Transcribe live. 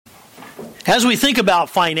As we think about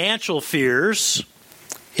financial fears,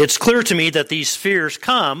 it's clear to me that these fears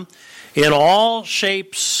come in all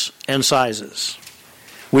shapes and sizes.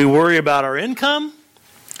 We worry about our income,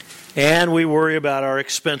 and we worry about our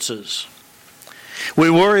expenses. We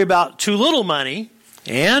worry about too little money,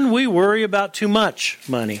 and we worry about too much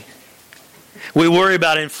money. We worry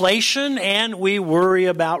about inflation, and we worry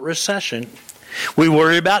about recession. We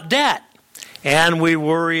worry about debt, and we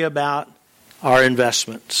worry about our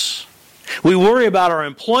investments. We worry about our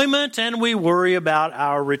employment, and we worry about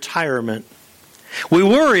our retirement. We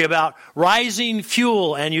worry about rising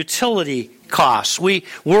fuel and utility costs. We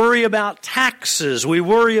worry about taxes. We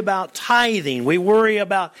worry about tithing. We worry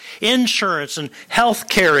about insurance and health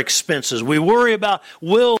care expenses. We worry about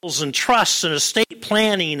wills and trusts and estate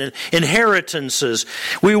planning and inheritances.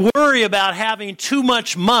 We worry about having too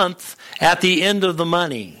much month at the end of the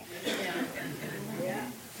money.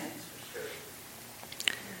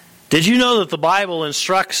 Did you know that the Bible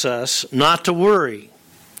instructs us not to worry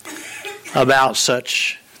about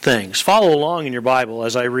such things? Follow along in your Bible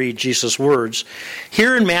as I read Jesus' words.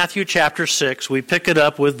 Here in Matthew chapter 6, we pick it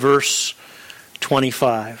up with verse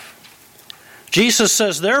 25. Jesus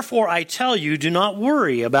says, "Therefore I tell you, do not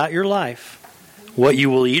worry about your life, what you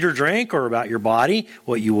will eat or drink, or about your body,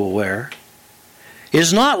 what you will wear.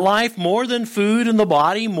 Is not life more than food, and the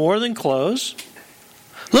body more than clothes?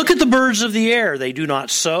 Look at the birds of the air. They do not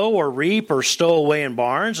sow or reap or stow away in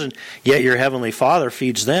barns, and yet your heavenly Father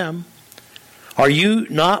feeds them. Are you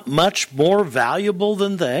not much more valuable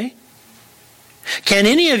than they? Can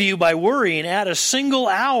any of you, by worrying, add a single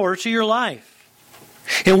hour to your life?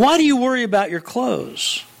 And why do you worry about your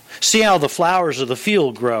clothes? See how the flowers of the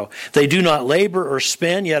field grow. They do not labor or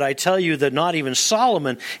spin, yet I tell you that not even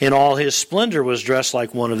Solomon in all his splendor was dressed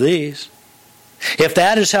like one of these. If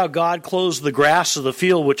that is how God clothes the grass of the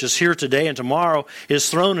field, which is here today and tomorrow is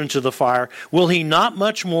thrown into the fire, will he not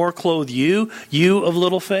much more clothe you, you of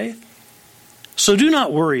little faith? So do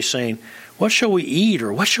not worry, saying, what shall we eat,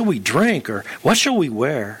 or what shall we drink, or what shall we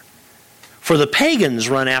wear? For the pagans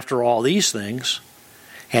run after all these things,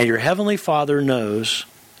 and your heavenly Father knows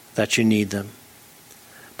that you need them.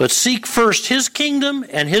 But seek first his kingdom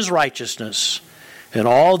and his righteousness, and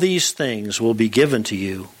all these things will be given to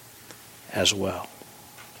you as well."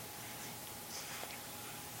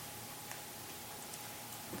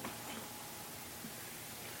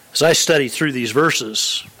 As I study through these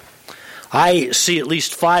verses, I see at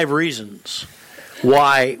least 5 reasons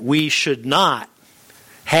why we should not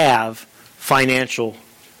have financial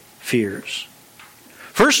fears.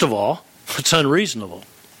 First of all, it's unreasonable.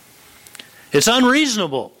 It's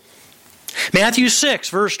unreasonable. Matthew 6,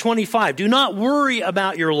 verse 25, "Do not worry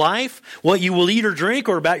about your life, what you will eat or drink,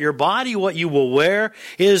 or about your body, what you will wear.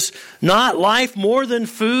 Is not life more than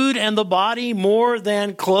food, and the body more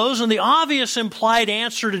than clothes?" And the obvious implied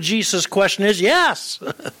answer to Jesus' question is yes.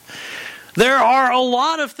 There are a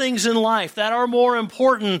lot of things in life that are more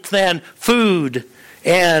important than food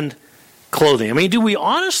and clothing. I mean, do we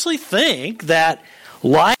honestly think that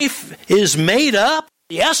life is made up,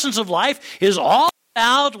 the essence of life is all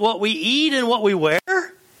about what we eat and what we wear?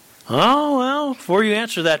 Oh, well, before you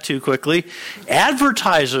answer that too quickly,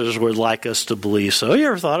 advertisers would like us to believe so. You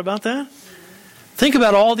ever thought about that? Think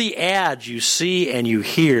about all the ads you see and you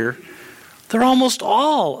hear. They're almost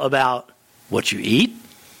all about what you eat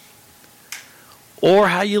or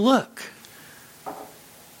how you look.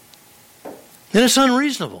 And it's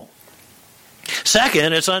unreasonable.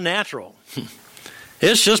 Second, it's unnatural.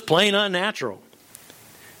 It's just plain unnatural.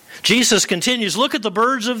 Jesus continues, "Look at the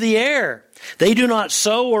birds of the air. They do not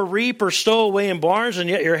sow or reap or stow away in barns, and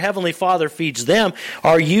yet your heavenly Father feeds them.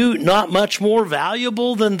 Are you not much more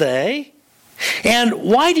valuable than they? And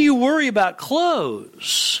why do you worry about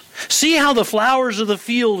clothes? See how the flowers of the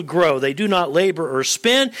field grow. They do not labor or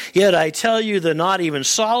spin, yet I tell you that not even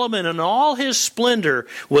Solomon in all his splendor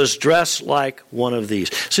was dressed like one of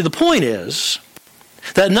these." See, the point is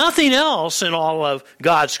that nothing else in all of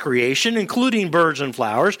God's creation, including birds and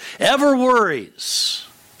flowers, ever worries.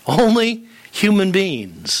 Only human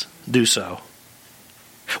beings do so.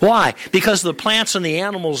 Why? Because the plants and the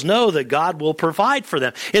animals know that God will provide for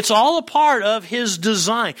them. It's all a part of his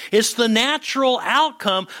design. It's the natural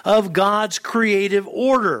outcome of God's creative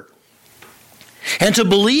order. And to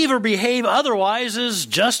believe or behave otherwise is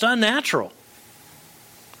just unnatural.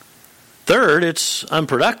 Third, it's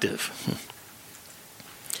unproductive.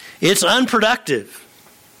 It's unproductive.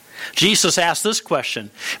 Jesus asked this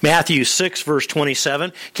question, Matthew 6, verse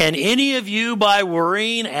 27, "Can any of you, by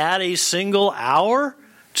worrying, add a single hour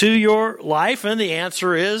to your life?" And the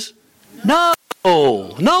answer is no.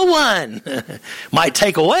 Oh, no one. Might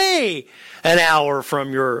take away an hour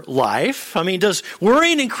from your life. I mean, does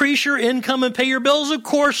worrying increase your income and pay your bills? Of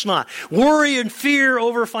course not. Worry and fear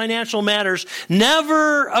over financial matters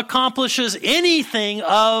never accomplishes anything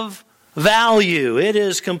of value. It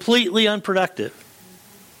is completely unproductive.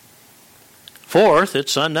 Fourth,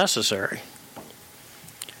 it's unnecessary.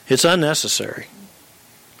 It's unnecessary.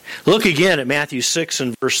 Look again at Matthew 6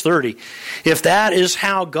 and verse 30. If that is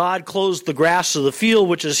how God clothes the grass of the field,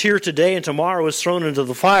 which is here today and tomorrow is thrown into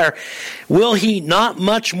the fire, will he not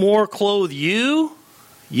much more clothe you,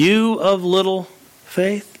 you of little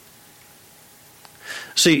faith?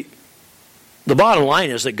 See, the bottom line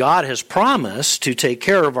is that God has promised to take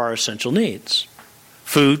care of our essential needs.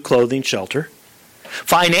 Food, clothing, shelter.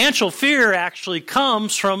 Financial fear actually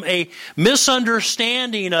comes from a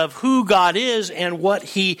misunderstanding of who God is and what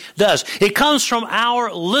He does. It comes from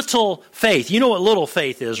our little faith. You know what little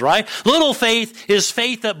faith is, right? Little faith is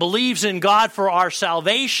faith that believes in God for our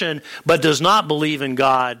salvation, but does not believe in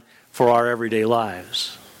God for our everyday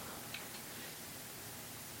lives.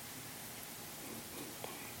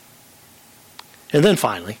 And then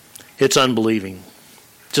finally, it's unbelieving.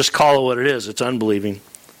 Just call it what it is. It's unbelieving.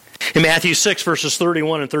 In Matthew 6, verses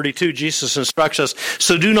 31 and 32, Jesus instructs us,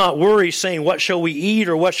 so do not worry, saying, what shall we eat,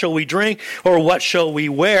 or what shall we drink, or what shall we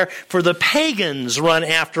wear? For the pagans run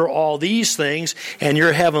after all these things, and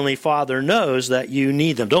your heavenly Father knows that you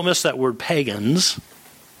need them. Don't miss that word pagans.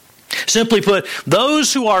 Simply put,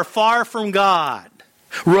 those who are far from God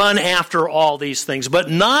run after all these things,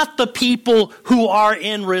 but not the people who are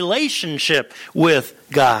in relationship with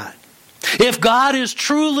God. If God is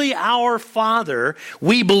truly our Father,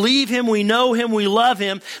 we believe Him, we know Him, we love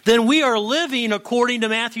Him, then we are living according to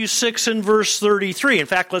Matthew 6 and verse 33. In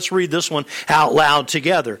fact, let's read this one out loud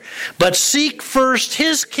together. But seek first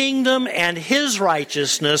His kingdom and His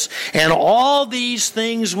righteousness, and all these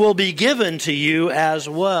things will be given to you as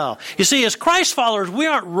well. You see, as Christ followers, we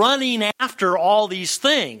aren't running after all these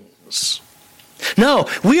things. No,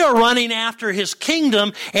 we are running after His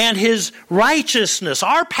kingdom and His righteousness.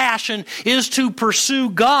 Our passion is to pursue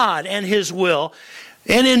God and His will.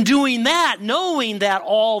 And in doing that, knowing that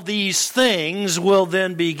all these things will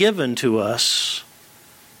then be given to us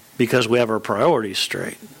because we have our priorities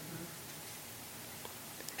straight.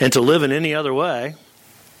 And to live in any other way,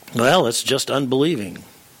 well, it's just unbelieving.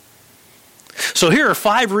 So here are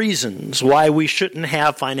 5 reasons why we shouldn't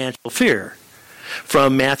have financial fear.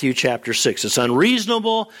 From Matthew chapter 6. It's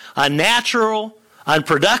unreasonable, unnatural,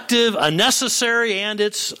 unproductive, unnecessary, and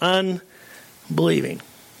it's unbelieving.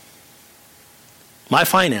 My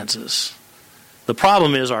finances. The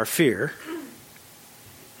problem is our fear,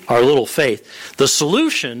 our little faith. The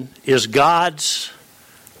solution is God's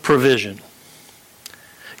provision.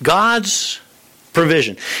 God's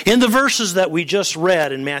provision. In the verses that we just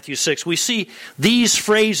read in Matthew 6, we see these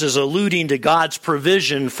phrases alluding to God's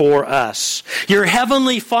provision for us. Your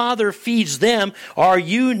heavenly Father feeds them. Are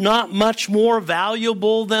you not much more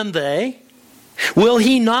valuable than they? Will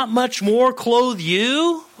He not much more clothe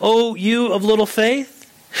you, O you of little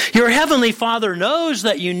faith? Your heavenly Father knows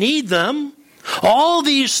that you need them. All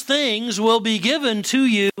these things will be given to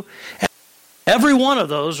you. Every one of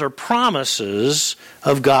those are promises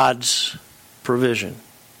of God's provision.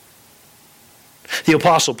 The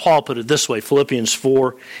Apostle Paul put it this way, Philippians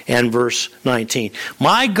 4 and verse 19.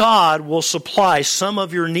 My God will supply some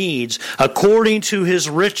of your needs according to His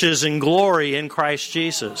riches and glory in Christ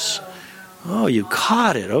Jesus. Oh, you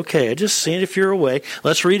caught it. Okay, I just seen it if you're awake.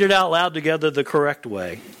 Let's read it out loud together the correct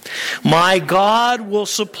way. My God will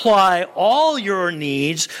supply all your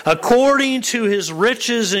needs according to His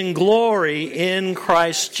riches and glory in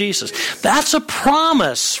Christ Jesus. That's a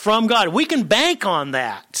promise from God. We can bank on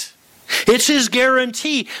that. It's His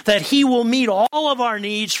guarantee that He will meet all of our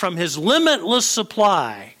needs from His limitless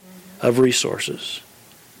supply of resources.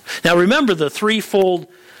 Now remember the threefold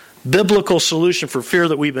biblical solution for fear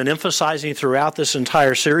that we've been emphasizing throughout this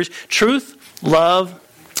entire series. Truth, love,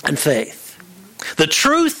 and faith. The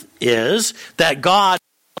truth is that God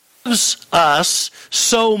loves us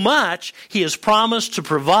so much, He has promised to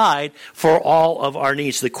provide for all of our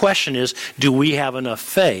needs. The question is, do we have enough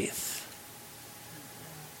faith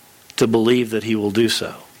to believe that He will do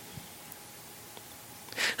so?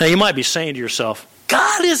 Now you might be saying to yourself,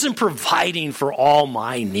 God isn't providing for all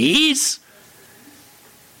my needs.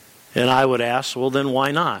 And I would ask, well, then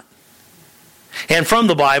why not? And from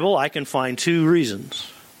the Bible, I can find 2 reasons.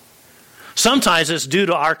 Sometimes it's due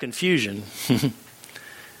to our confusion.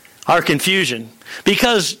 Our confusion.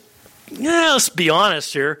 Because, let's be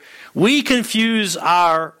honest here, we confuse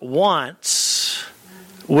our wants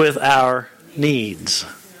with our needs.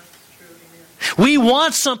 We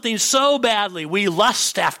want something so badly. We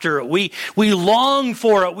lust after it. We long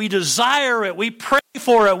for it. We desire it. We pray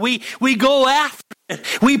for it. We go after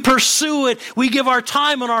it. We pursue it. We give our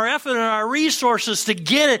time and our effort and our resources to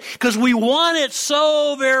get it because we want it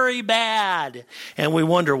so very bad. And we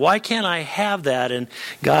wonder, why can't I have that? And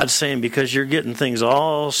God's saying, because you're getting things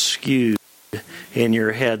all skewed in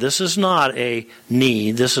your head. This is not a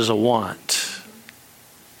need. This is a want.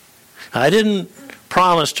 I didn't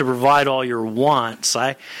promise to provide all your wants.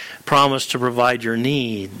 I promised to provide your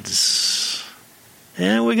needs.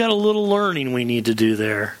 And we got a little learning we need to do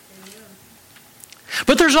there.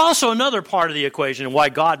 But there's also another part of the equation why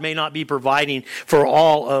God may not be providing for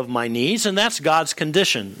all of my needs, and that's God's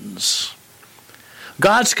conditions.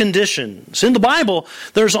 God's conditions. In the Bible,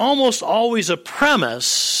 there's almost always a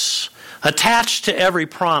premise attached to every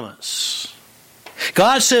promise.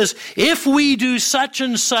 God says, if we do such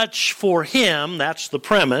and such for Him, that's the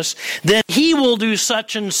premise, then He will do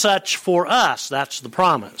such and such for us, that's the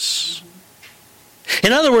promise.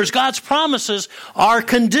 In other words, God's promises are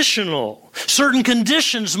conditional. Certain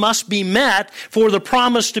conditions must be met for the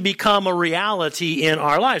promise to become a reality in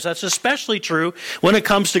our lives. That's especially true when it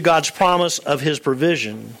comes to God's promise of His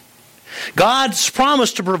provision. God's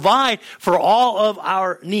promise to provide for all of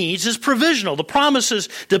our needs is provisional. The promise is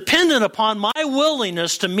dependent upon my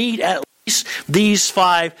willingness to meet at least these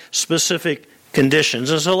 5 specific conditions.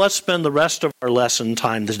 And so let's spend the rest of our lesson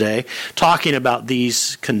time today talking about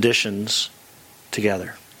these conditions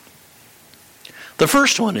together. The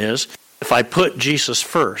first one is, if I put Jesus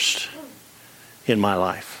first in my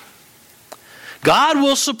life. God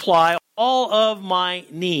will supply all of my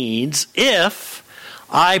needs if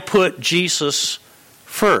I put Jesus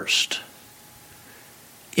first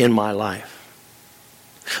in my life.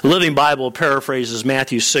 The Living Bible paraphrases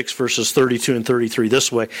Matthew 6 verses 32 and 33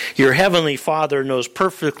 this way. Your heavenly Father knows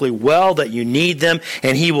perfectly well that you need them,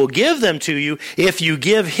 and He will give them to you if you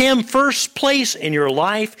give Him first place in your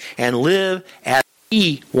life and live as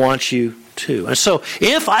He wants you to. And so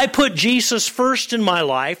if I put Jesus first in my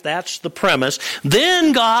life, that's the premise,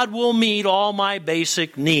 then God will meet all my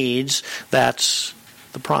basic needs. That's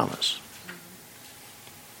the promise.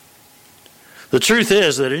 The truth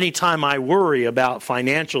is that any time I worry about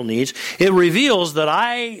financial needs, it reveals that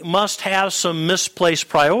I must have some misplaced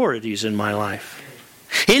priorities in my life.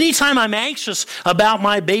 Anytime I'm anxious about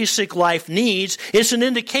my basic life needs, it's an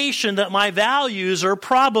indication that my values are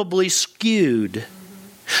probably skewed.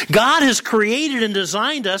 God has created and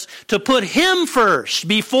designed us to put Him first,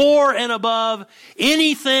 before and above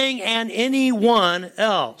anything and anyone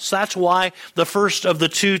else. That's why the first two of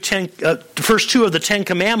the 10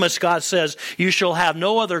 Commandments, God says, you shall have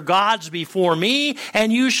no other gods before me,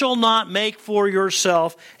 and you shall not make for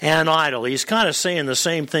yourself an idol. He's kind of saying the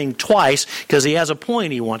same thing twice because He has a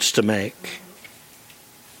point He wants to make.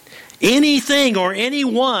 Anything or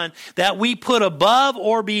anyone that we put above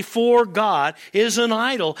or before God is an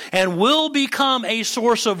idol and will become a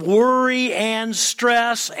source of worry and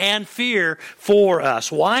stress and fear for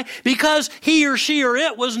us. Why? Because he or she or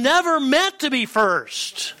it was never meant to be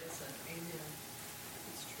first.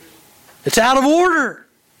 It's out of order.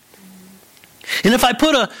 And if I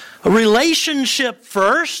put a relationship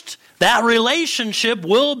first, that relationship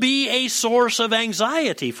will be a source of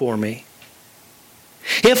anxiety for me.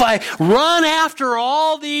 If I run after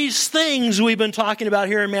all these things we've been talking about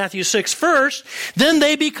here in Matthew 6 first, then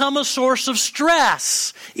they become a source of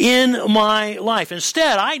stress in my life.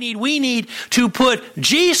 Instead, we need to put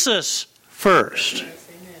Jesus first.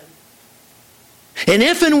 And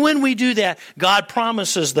if and when we do that, God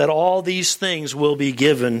promises that all these things will be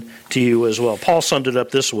given to you as well. Paul summed it up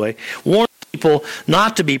this way. Warn people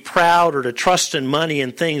not to be proud or to trust in money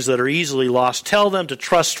and things that are easily lost. Tell them to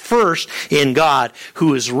trust first in God,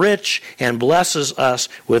 who is rich and blesses us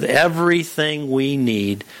with everything we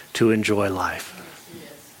need to enjoy life.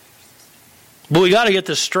 But we got to get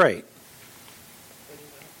this straight.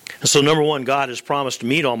 So number one, God has promised to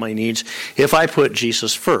meet all my needs if I put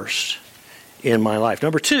Jesus first in my life.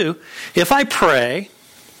 Number two, if I pray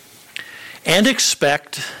and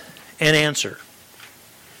expect an answer.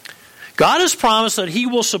 God has promised that He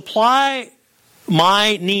will supply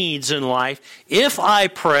my needs in life if I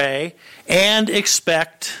pray and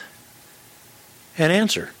expect an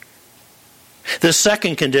answer. The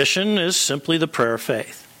second condition is simply the prayer of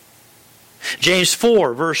faith. James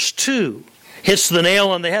 4 verse 2 hits the nail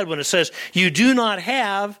on the head when it says, you do not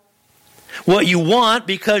have what you want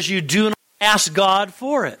because you do not ask God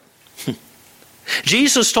for it.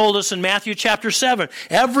 Jesus told us in Matthew chapter 7,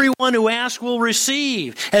 everyone who asks will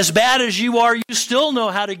receive. As bad as you are, you still know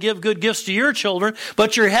how to give good gifts to your children,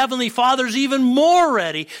 but your heavenly Father's even more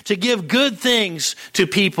ready to give good things to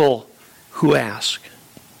people who ask.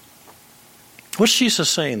 What's Jesus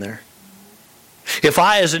saying there? If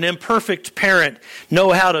I, as an imperfect parent,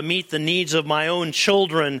 know how to meet the needs of my own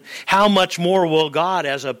children, how much more will God,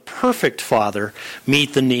 as a perfect Father,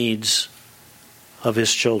 meet the needs of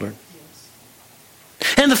His children?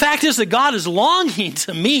 And the fact is that God is longing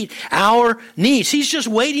to meet our needs. He's just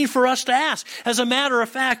waiting for us to ask. As a matter of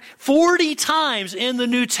fact, 40 times in the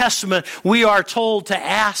New Testament, we are told to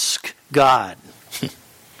ask God.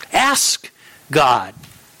 Ask God.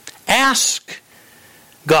 Ask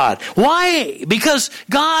God. Why? Because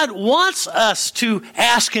God wants us to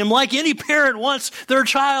ask Him like any parent wants their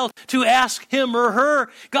child to ask him or her.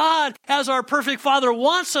 God, as our perfect Father,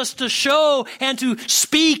 wants us to show and to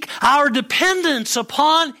speak our dependence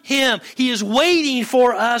upon Him. He is waiting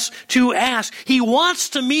for us to ask. He wants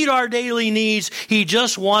to meet our daily needs. He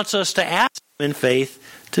just wants us to ask Him in faith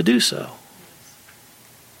to do so.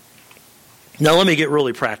 Now let me get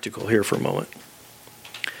really practical here for a moment.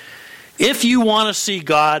 If you want to see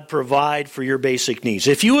God provide for your basic needs,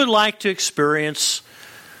 if you would like to experience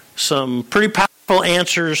some pretty powerful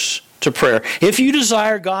answers to prayer, if you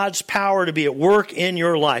desire God's power to be at work in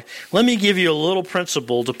your life, let me give you a little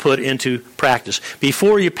principle to put into practice.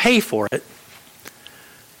 Before you pay for it,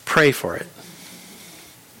 pray for it.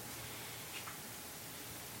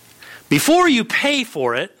 Before you pay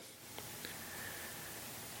for it,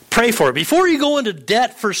 pray for it. Before you go into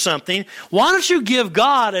debt for something, why don't you give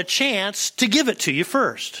God a chance to give it to you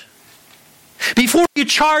first? Before you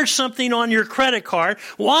charge something on your credit card,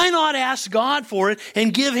 why not ask God for it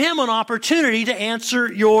and give Him an opportunity to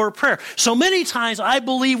answer your prayer? So many times I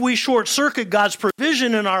believe we short-circuit God's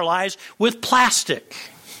provision in our lives with plastic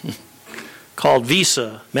called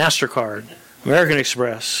Visa, MasterCard, American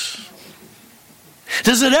Express.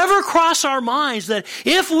 Does it ever cross our minds that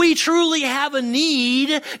if we truly have a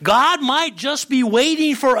need, God might just be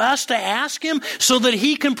waiting for us to ask Him so that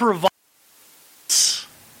He can provide us?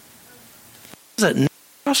 Does it never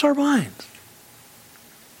cross our minds?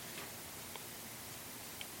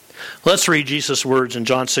 Let's read Jesus' words in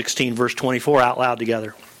John 16, verse 24 out loud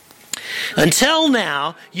together. Until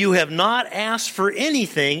now, you have not asked for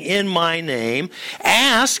anything in my name.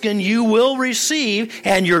 Ask and you will receive,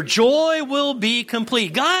 and your joy will be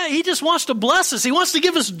complete. God, He just wants to bless us. He wants to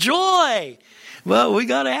give us joy. Well, we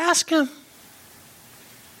got to ask Him.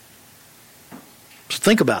 So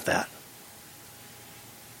think about that.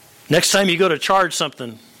 Next time you go to charge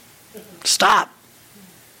something, stop.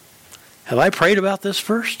 Have I prayed about this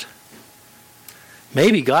first?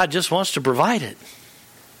 Maybe God just wants to provide it.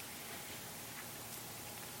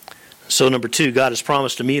 So number 2, God has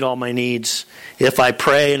promised to meet all my needs if I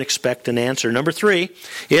pray and expect an answer. Number 3,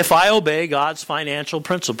 if I obey God's financial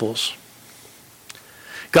principles.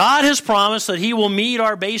 God has promised that He will meet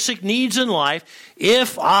our basic needs in life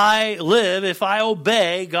if I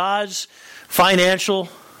obey God's financial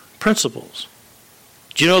principles.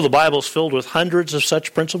 Do you know the Bible's filled with hundreds of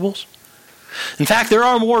such principles? In fact, there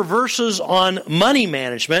are more verses on money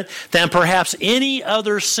management than perhaps any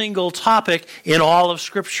other single topic in all of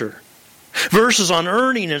Scripture. Verses on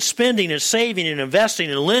earning and spending and saving and investing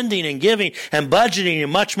and lending and giving and budgeting and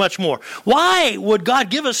much, much more. Why would God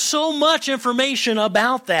give us so much information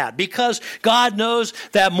about that? Because God knows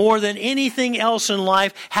that more than anything else in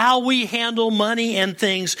life, how we handle money and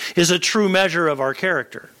things is a true measure of our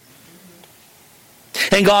character.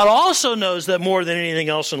 And God also knows that more than anything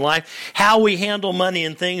else in life, how we handle money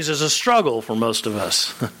and things is a struggle for most of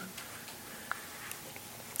us.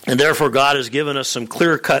 And therefore, God has given us some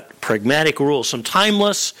clear-cut, pragmatic rules, some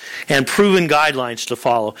timeless and proven guidelines to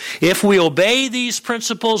follow. If we obey these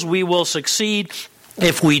principles, we will succeed.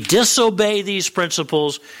 If we disobey these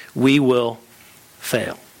principles, we will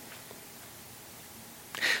fail.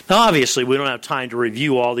 Now, obviously, we don't have time to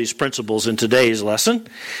review all these principles in today's lesson.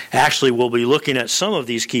 Actually, we'll be looking at some of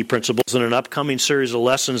these key principles in an upcoming series of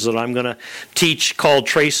lessons that I'm going to teach called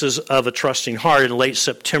Traces of a Trusting Heart in late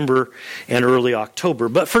September and early October.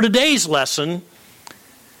 But for today's lesson,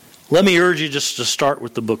 let me urge you just to start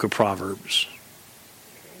with the book of Proverbs.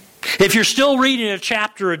 If you're still reading a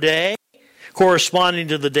chapter a day, corresponding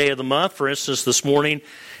to the day of the month, for instance, this morning,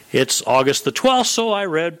 it's August the 12th, so I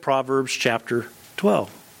read Proverbs chapter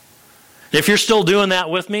 12. If you're still doing that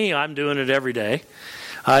with me, I'm doing it every day.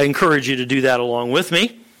 I encourage you to do that along with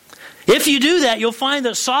me. If you do that, you'll find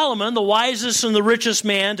that Solomon, the wisest and the richest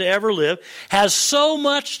man to ever live, has so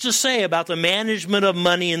much to say about the management of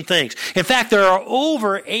money and things. In fact, there are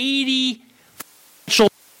over 80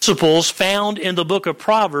 principles found in the book of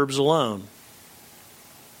Proverbs alone.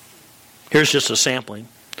 Here's just a sampling,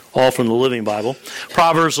 all from the Living Bible.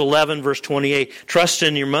 Proverbs 11, verse 28. Trust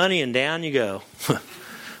in your money and down you go.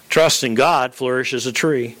 Trust in God flourishes a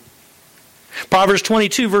tree. Proverbs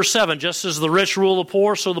 22, verse 7. Just as the rich rule the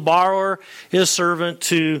poor, so the borrower is servant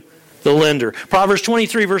to the lender. Proverbs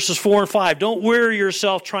 23, verses 4 and 5. Don't weary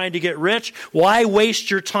yourself trying to get rich. Why waste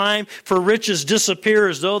your time? For riches disappear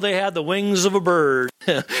as though they had the wings of a bird.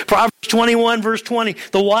 Proverbs 21, verse 20.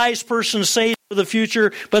 The wise person saves for the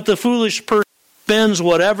future, but the foolish person spends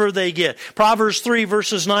whatever they get. Proverbs 3,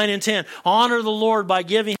 verses 9 and 10. Honor the Lord by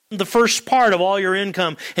giving him the first part of all your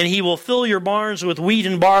income, and he will fill your barns with wheat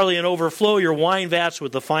and barley and overflow your wine vats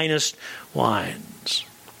with the finest wines.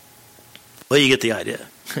 Well, you get the idea.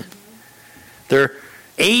 There are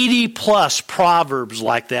 80 plus proverbs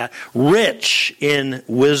like that, rich in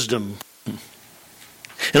wisdom.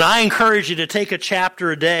 And I encourage you to take a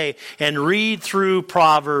chapter a day and read through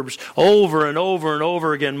Proverbs over and over and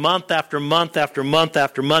over again, month after month after month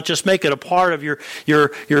after month. Just make it a part of your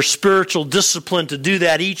spiritual discipline to do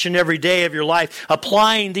that each and every day of your life,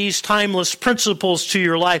 applying these timeless principles to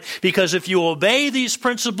your life. Because if you obey these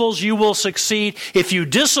principles, you will succeed. If you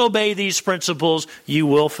disobey these principles, you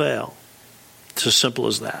will fail. It's as simple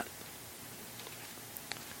as that.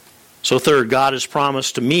 So third, God has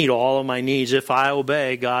promised to meet all of my needs if I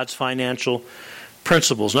obey God's financial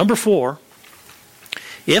principles. Number 4,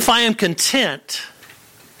 if I am content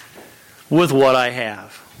with what I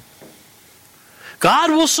have.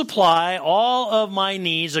 God will supply all of my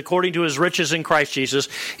needs according to His riches in Christ Jesus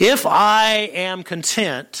if I am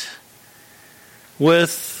content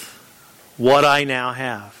with what I now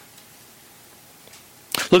have.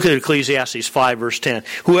 Look at Ecclesiastes 5, verse 10.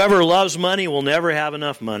 Whoever loves money will never have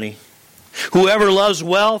enough money. Whoever loves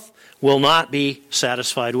wealth will not be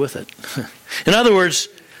satisfied with it. In other words,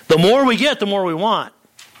 the more we get, the more we want.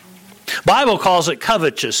 Bible calls it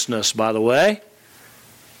covetousness, by the way.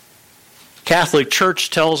 Catholic Church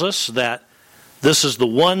tells us that this is the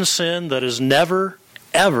one sin that is never,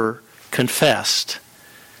 ever confessed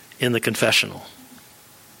in the confessional.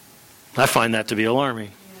 I find that to be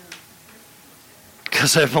alarming.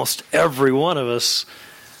 Because almost every one of us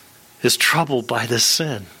is troubled by this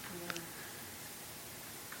sin.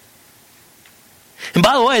 And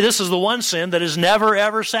by the way, this is the one sin that is never,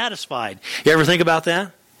 ever satisfied. You ever think about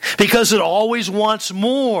that? Because it always wants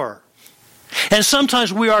more. And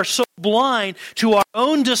sometimes we are so blind to our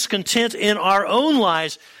own discontent in our own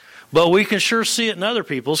lives, but we can sure see it in other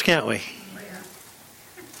people's, can't we?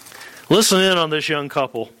 Listen in on this young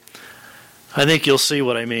couple. I think you'll see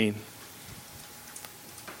what I mean.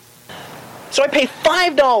 So I pay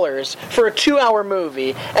 $5 for a 2-hour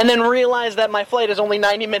movie and then realize that my flight is only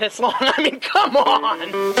 90 minutes long. I mean, come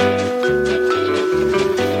on!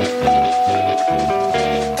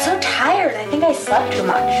 So tired. I think I slept too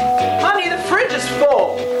much. Honey, the fridge is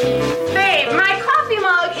full. Babe, my coffee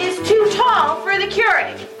mug is too tall for the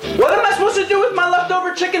Keurig. What am I supposed to do with my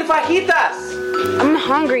leftover chicken fajitas? I'm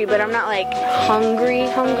hungry, but I'm not like hungry.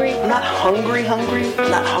 I'm not hungry. I'm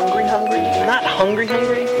not hungry.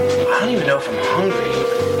 I don't even know if I'm hungry.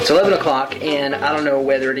 It's 11 o'clock, and I don't know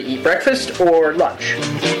whether to eat breakfast or lunch.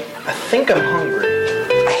 I think I'm hungry.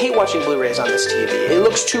 I hate watching Blu-rays on this TV. It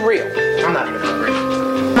looks too real. I'm not even hungry.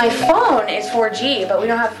 My phone is 4G, but we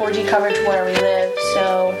don't have 4G coverage where we live,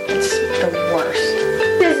 so it's the worst.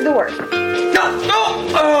 This is the worst. No!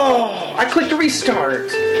 Oh! I clicked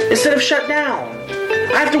restart instead of shut down.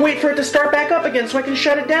 I have to wait for it to start back up again so I can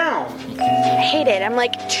shut it down. I hate it. I'm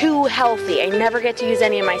like too healthy. I never get to use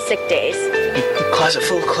any of my sick days. Closet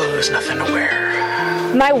full of clothes, nothing to wear.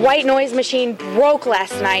 My white noise machine broke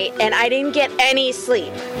last night, and I didn't get any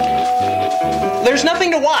sleep. There's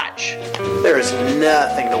nothing to watch. There is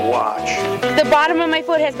nothing to watch. The bottom of my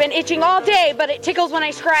foot has been itching all day, but it tickles when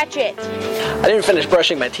I scratch it. I didn't finish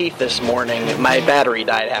brushing my teeth this morning. My battery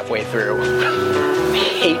died halfway through. I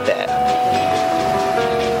hate that.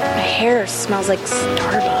 My hair smells like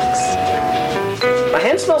Starbucks. My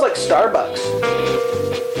hand smells like Starbucks.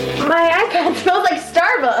 My iPad smells like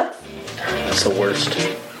Starbucks. That's the worst.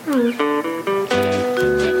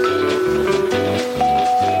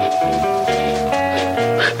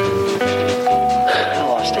 I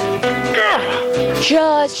lost it.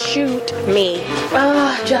 Just shoot me.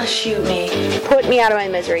 Just shoot me. Put me out of my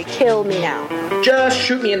misery. Kill me now. Just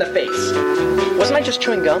shoot me in the face. Wasn't I just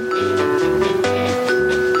chewing gum?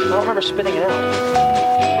 I don't remember spitting it out.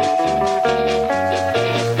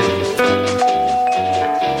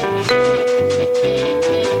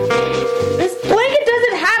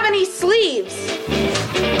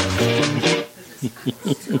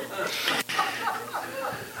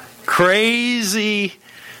 crazy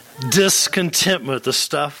discontentment, the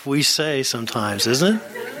stuff we say sometimes, isn't it?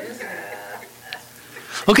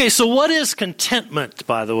 Okay, so what is contentment,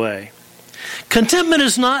 by the way? Contentment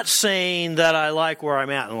is not saying that I like where I'm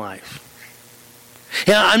at in life.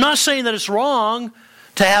 Yeah, I'm not saying that it's wrong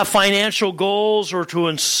to have financial goals or to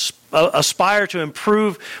aspire to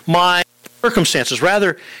improve my circumstances.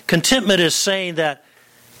 Rather, contentment is saying that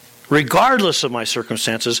regardless of my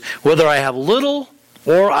circumstances, whether I have little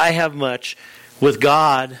or I have much, with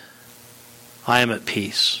God, I am at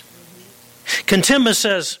peace. Contentment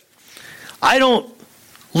says, I don't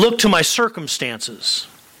look to my circumstances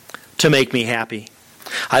to make me happy.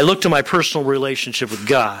 I look to my personal relationship with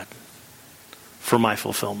God for my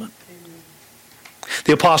fulfillment.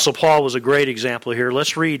 The Apostle Paul was a great example here.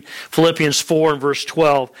 Let's read Philippians 4 and verse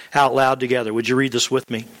 12 out loud together. Would you read this with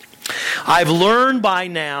me? I've learned by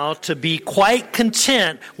now to be quite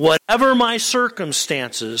content whatever my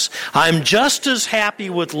circumstances. I'm just as happy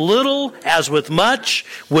with little as with much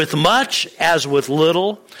as with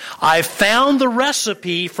little. I've found the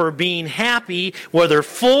recipe for being happy, whether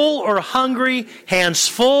full or hungry, hands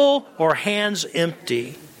full or hands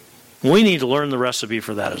empty. We need to learn the recipe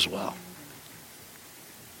for that as well.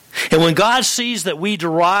 And when God sees that we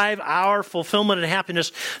derive our fulfillment and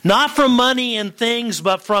happiness not from money and things,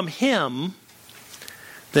 but from Him,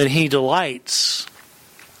 then He delights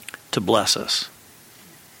to bless us.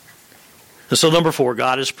 And so number 4,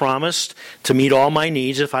 God has promised to meet all my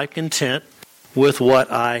needs if I'm content with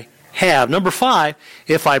what I have. Number 5,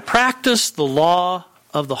 if I practice the law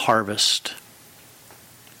of the harvest.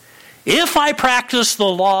 If I practice the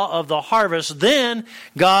law of the harvest, then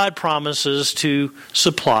God promises to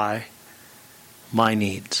supply my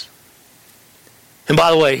needs. And by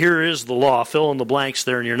the way, here is the law. Fill in the blanks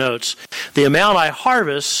there in your notes. The amount I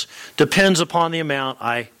harvest depends upon the amount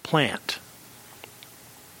I plant.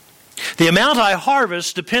 The amount I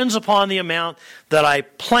harvest depends upon the amount that I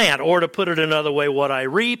plant. Or to put it another way, what I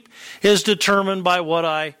reap is determined by what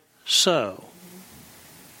I sow.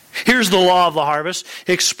 Here's the law of the harvest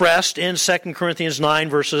expressed in 2 Corinthians 9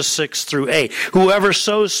 verses 6 through 8. Whoever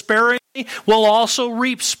sows sparingly will also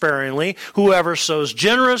reap sparingly. Whoever sows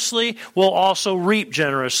generously will also reap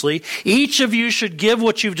generously. Each of you should give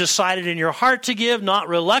what you've decided in your heart to give, not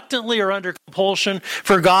reluctantly or under compulsion,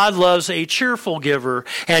 for God loves a cheerful giver.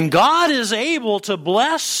 And God is able to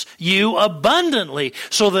bless you abundantly,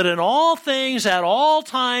 so that in all things, at all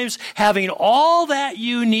times, having all that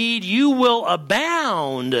you need, you will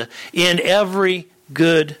abound in every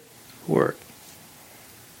good work.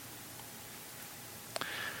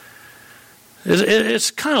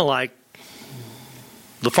 It's kind of like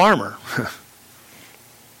the farmer.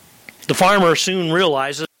 The farmer soon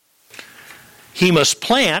realizes he must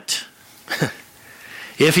plant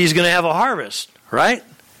if he's going to have a harvest, right?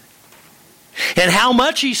 And how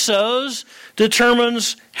much he sows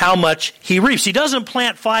determines how much he reaps. He doesn't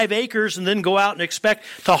plant 5 acres and then go out and expect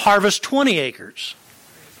to harvest 20 acres.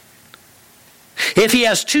 If he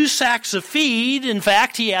has 2 sacks of feed, in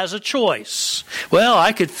fact, he has a choice. Well,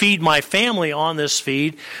 I could feed my family on this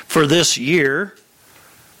feed for this year,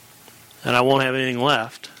 and I won't have anything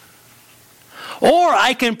left. Or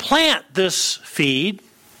I can plant this feed,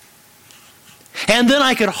 and then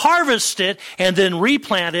I could harvest it, and then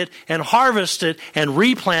replant it, and harvest it, and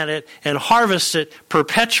replant it, and harvest it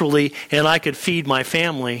perpetually, and I could feed my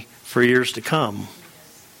family for years to come.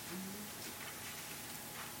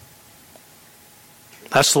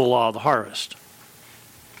 That's the law of the harvest.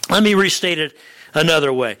 Let me restate it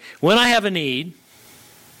another way. When I have a need,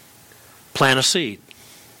 plant a seed.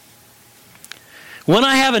 When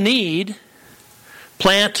I have a need,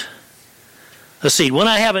 plant a seed. When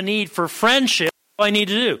I have a need for friendship, what do I need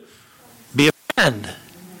to do? Be a friend.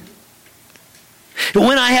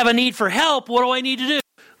 When I have a need for help, what do I need to do?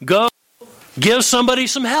 Go give somebody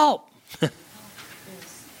some help.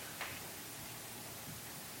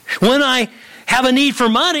 When I have a need for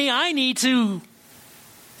money, I need to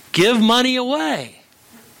give money away.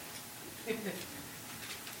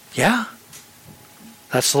 Yeah,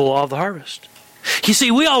 that's the law of the harvest. You see,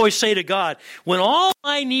 we always say to God, when all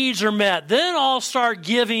my needs are met, then I'll start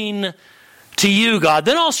giving to you, God.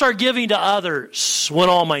 Then I'll start giving to others when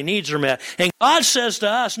all my needs are met. And God says to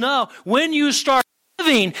us, no, when you start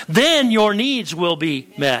giving, then your needs will be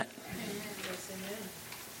met.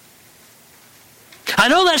 I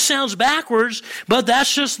know that sounds backwards, but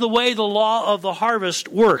that's just the way the law of the harvest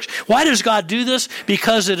works. Why does God do this?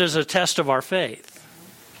 Because it is a test of our faith.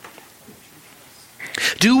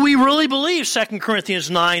 Do we really believe, 2 Corinthians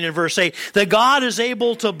 9 and verse 8, that God is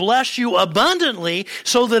able to bless you abundantly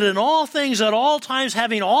so that in all things at all times,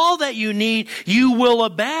 having all that you need, you will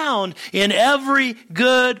abound in every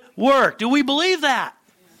good work? Do we believe that?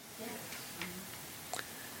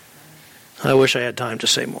 I wish I had time to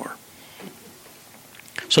say more.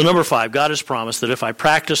 So number 5, God has promised that if I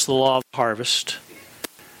practice the law of the harvest,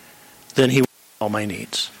 then He will meet all my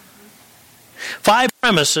needs. 5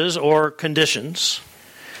 premises or conditions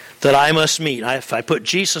that I must meet. If I put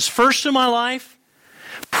Jesus first in my life,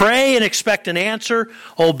 pray and expect an answer,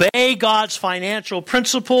 obey God's financial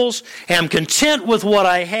principles, am content with what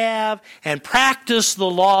I have, and practice the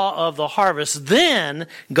law of the harvest, then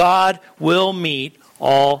God will meet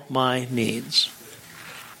all my needs.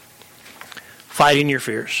 Fighting your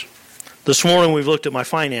fears. This morning we've looked at my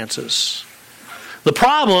finances. The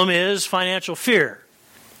problem is financial fear.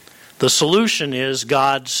 The solution is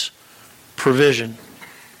God's provision.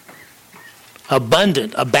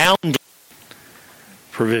 Abundant, abounding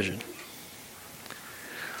provision.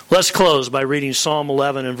 Let's close by reading Psalm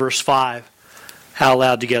 11 and verse 5 out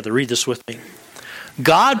loud together. Read this with me.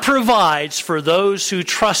 God provides for those who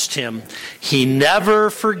trust Him. He never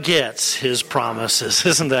forgets His promises.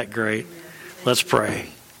 Isn't that great? Let's pray.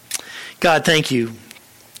 God, thank you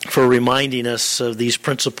for reminding us of these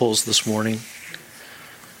principles this morning.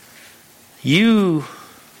 You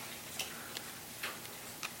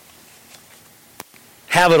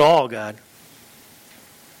have it all, God.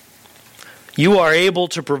 You are able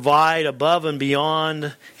to provide above and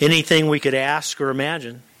beyond anything we could ask or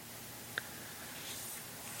imagine.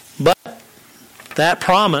 But that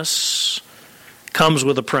promise comes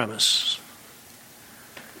with a premise.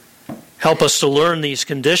 Help us to learn these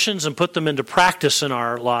conditions and put them into practice in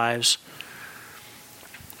our lives.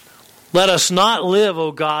 Let us not live,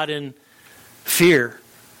 O God, in fear,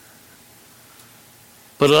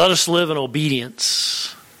 but let us live in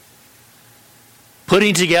obedience.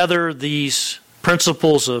 Putting together these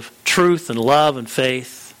principles of truth and love and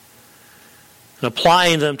faith and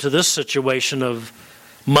applying them to this situation of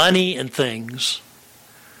money and things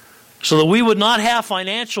so that we would not have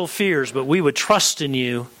financial fears, but we would trust in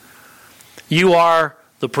you. You are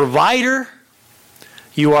the provider,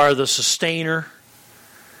 you are the sustainer,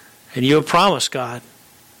 and you have promised, God,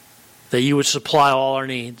 that you would supply all our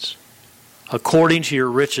needs according to your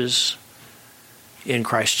riches in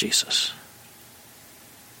Christ Jesus.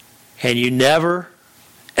 And you never,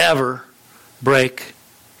 ever break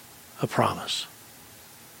a promise.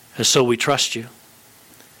 And so we trust you.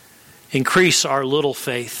 Increase our little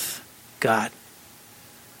faith, God,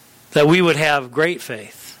 that we would have great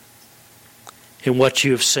faith in what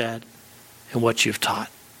you have said and what you've taught.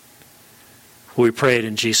 We pray it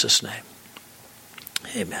in Jesus' name.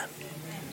 Amen.